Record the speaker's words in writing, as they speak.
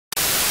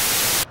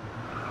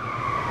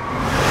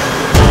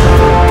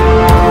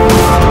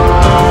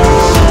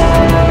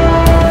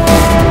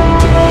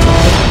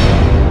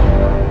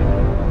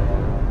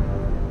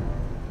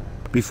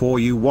before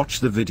you watch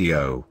the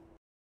video.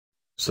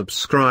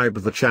 Subscribe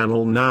the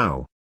channel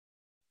now.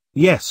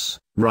 Yes,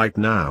 right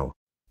now.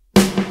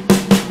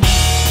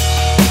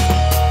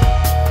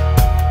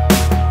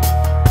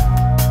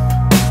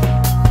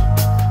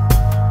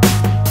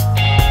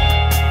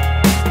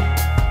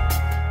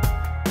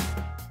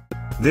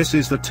 This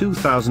is the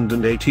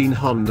 2018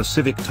 Honda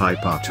Civic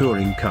Type R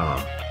touring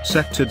car,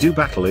 set to do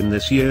battle in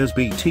this year's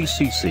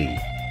BTCC.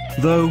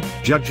 Though,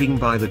 judging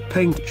by the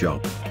paint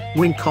job,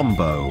 wing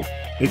combo,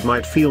 it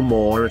might feel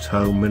more at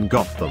home in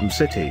Gotham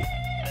City.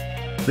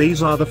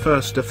 These are the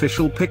first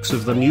official pics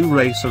of the new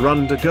racer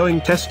undergoing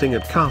testing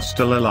at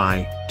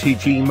Castelloli,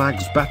 htch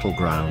Mag's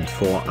battleground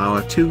for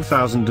our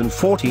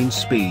 2014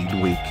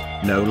 Speed Week,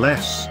 no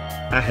less,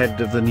 ahead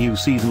of the new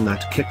season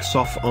that kicks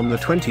off on the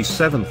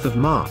 27th of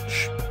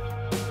March.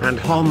 And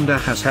Honda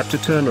has had to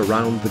turn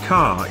around the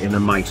car in a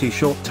mighty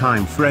short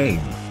time frame.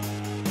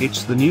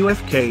 It's the new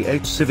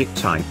htch Civic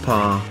Type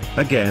R,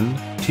 again,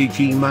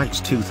 htch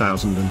Mag's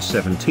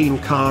 2017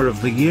 Car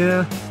of the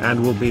Year,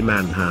 and will be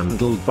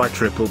manhandled by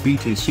triple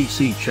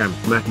BTCC champ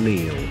Matt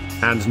Neal,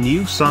 and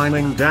new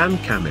signing Dan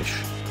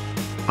Camish.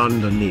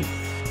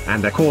 Underneath,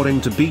 and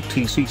according to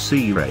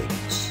BTCC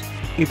rates,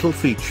 it'll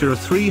feature a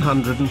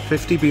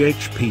 350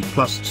 bhp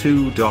plus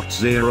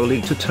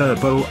 2.0-litre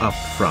turbo up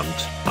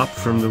front, up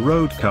from the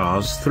road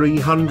car's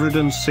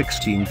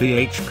 316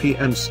 bhp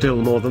and still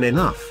more than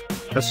enough,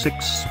 a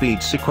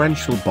 6-speed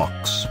sequential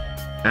box,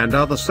 and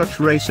other such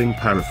racing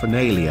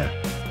paraphernalia.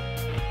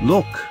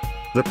 Look,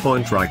 the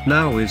point right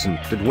now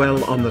isn't to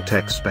dwell on the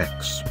tech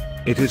specs,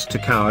 it is to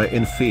cower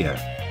in fear.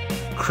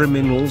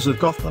 Criminals of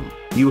Gotham,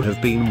 you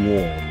have been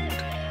warned.